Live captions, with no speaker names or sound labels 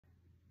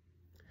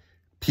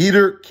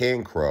Peter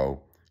Cancro,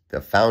 the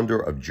founder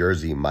of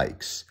Jersey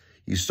Mike's.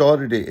 He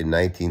started it in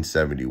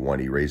 1971.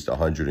 He raised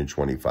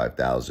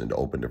 $125,000 to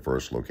open the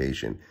first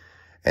location.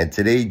 And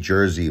today,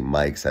 Jersey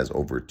Mike's has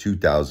over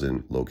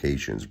 2,000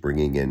 locations,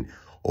 bringing in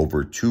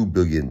over $2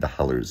 billion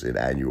in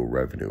annual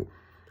revenue.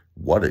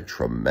 What a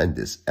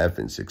tremendous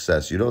effing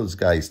success. You know, this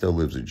guy still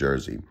lives in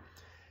Jersey.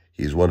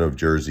 He's one of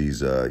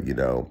Jersey's,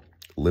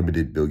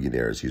 limited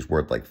billionaires. He's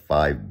worth like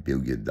 $5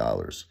 billion.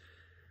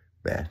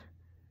 Man,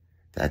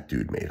 that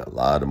dude made a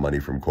lot of money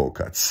from cold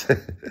cuts.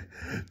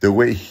 The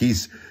way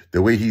he's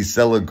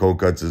selling cold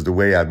cuts is the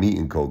way I'm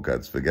eating cold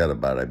cuts. Forget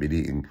about it. I've been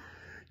eating,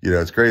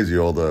 it's crazy.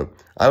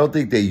 I don't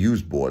think they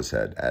use Boar's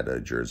Head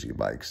at Jersey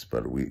Mike's,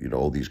 but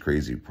all these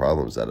crazy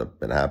problems that have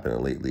been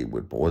happening lately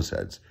with Boar's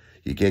Heads.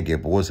 You can't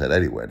get Boar's Head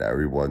anywhere now.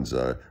 Everyone's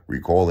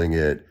recalling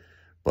it.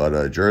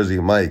 But Jersey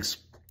Mike's,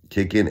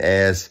 kicking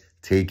ass,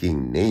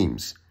 taking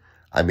names.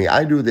 I mean,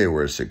 I knew they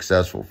were a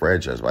successful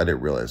franchise, but I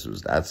didn't realize it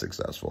was that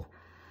successful.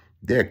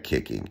 They're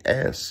kicking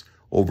ass.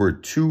 Over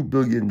 $2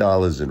 billion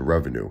in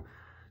revenue.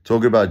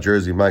 Talking about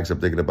Jersey Mike's,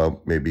 I'm thinking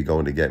about maybe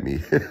going to get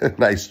me a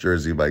nice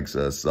Jersey Mike's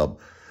sub.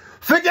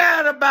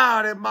 Forget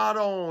about it,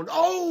 Madon.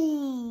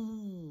 Oh!